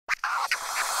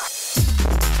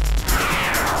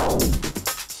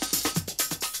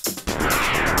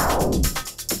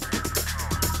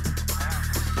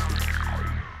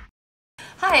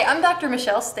Hi, I'm Dr.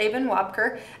 Michelle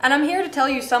Staben-Wabker, and I'm here to tell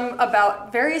you some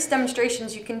about various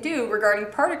demonstrations you can do regarding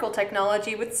particle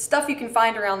technology with stuff you can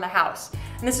find around the house.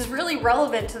 And this is really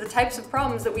relevant to the types of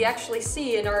problems that we actually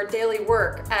see in our daily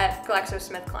work at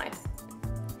GlaxoSmithKline.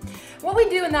 What we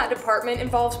do in that department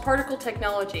involves particle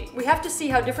technology. We have to see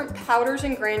how different powders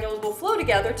and granules will flow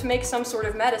together to make some sort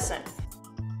of medicine.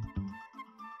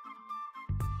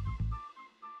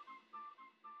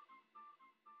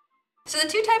 So the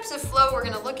two types of flow we're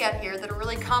going to look at here that are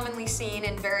really commonly seen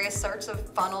in various sorts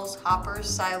of funnels, hoppers,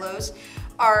 silos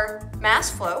are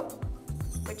mass flow,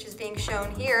 which is being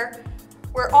shown here,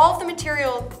 where all of the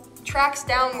material tracks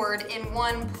downward in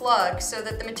one plug so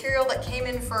that the material that came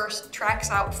in first tracks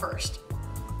out first.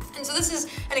 And so this is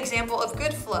an example of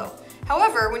good flow.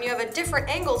 However, when you have a different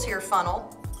angle to your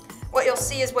funnel, what you'll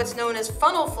see is what's known as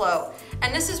funnel flow.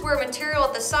 And this is where material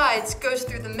at the sides goes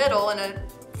through the middle in a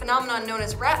phenomenon known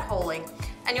as rat holing.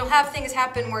 And you'll have things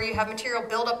happen where you have material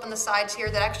build up on the sides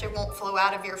here that actually won't flow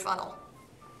out of your funnel.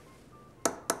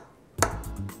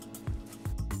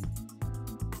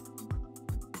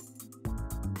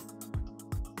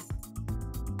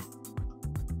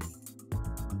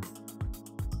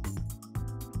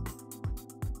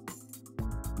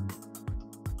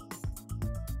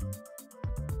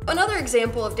 Another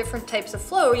example of different types of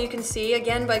flow you can see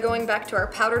again by going back to our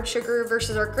powdered sugar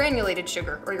versus our granulated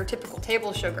sugar, or your typical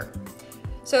table sugar.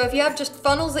 So if you have just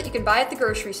funnels that you can buy at the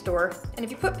grocery store, and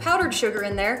if you put powdered sugar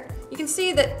in there, you can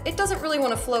see that it doesn't really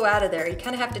want to flow out of there. You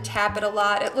kind of have to tap it a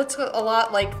lot. It looks a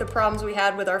lot like the problems we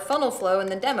had with our funnel flow in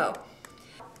the demo.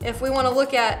 If we want to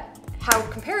look at how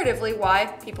comparatively why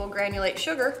people granulate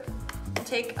sugar, we'll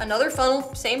take another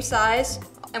funnel, same size,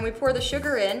 and we pour the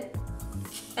sugar in.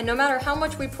 And no matter how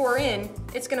much we pour in,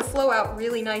 it's going to flow out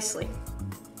really nicely.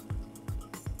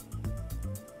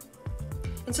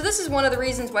 And so this is one of the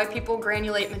reasons why people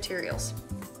granulate materials.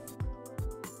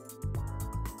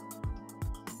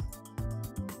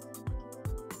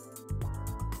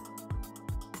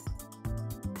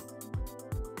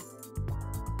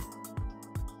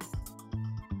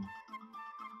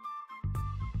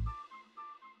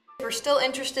 We're still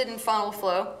interested in funnel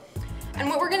flow. And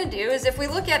what we're going to do is if we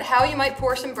look at how you might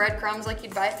pour some breadcrumbs like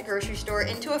you'd buy at the grocery store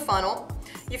into a funnel,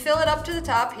 you fill it up to the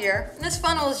top here, and this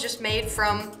funnel is just made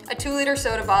from a 2-liter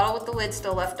soda bottle with the lid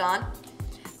still left on.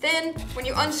 Then when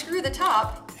you unscrew the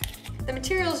top, the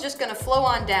material is just going to flow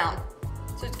on down,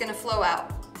 so it's going to flow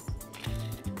out.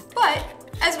 But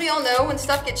as we all know, when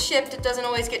stuff gets shipped, it doesn't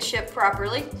always get shipped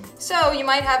properly. So you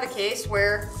might have a case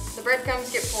where the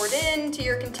breadcrumbs get poured into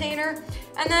your container,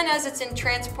 and then as it's in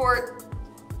transport,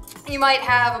 you might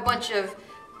have a bunch of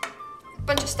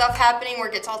stuff happening where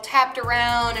it gets all tapped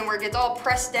around and where it gets all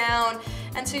pressed down,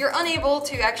 and so you're unable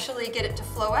to actually get it to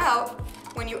flow out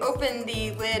when you open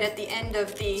the lid at the end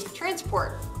of the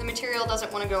transport. The material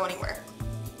doesn't want to go anywhere.